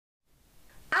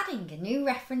Applying a new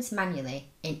reference manually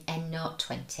in EndNote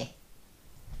 20.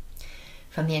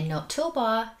 From the EndNote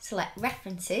toolbar, select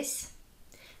References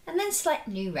and then select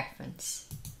New Reference.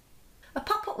 A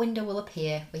pop-up window will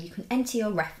appear where you can enter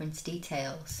your reference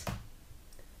details.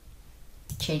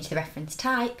 Change the reference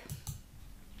type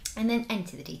and then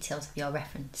enter the details of your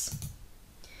reference.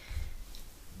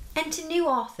 Enter new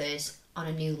authors on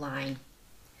a new line.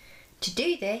 To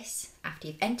do this, after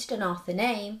you've entered an author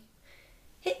name,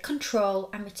 hit Ctrl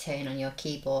and Return on your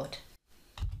keyboard.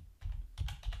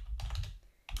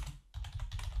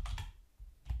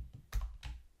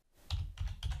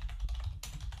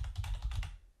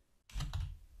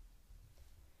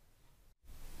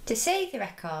 To save the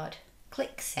record,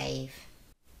 click Save.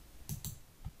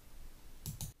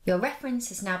 Your reference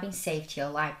has now been saved to your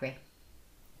library.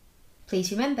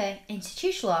 Please remember,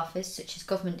 institutional authors such as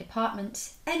government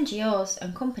departments, NGOs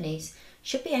and companies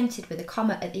should be entered with a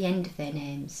comma at the end of their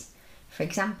names. For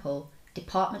example,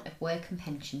 Department of Work and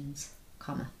Pensions,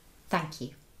 comma. Thank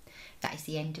you. That is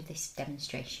the end of this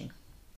demonstration.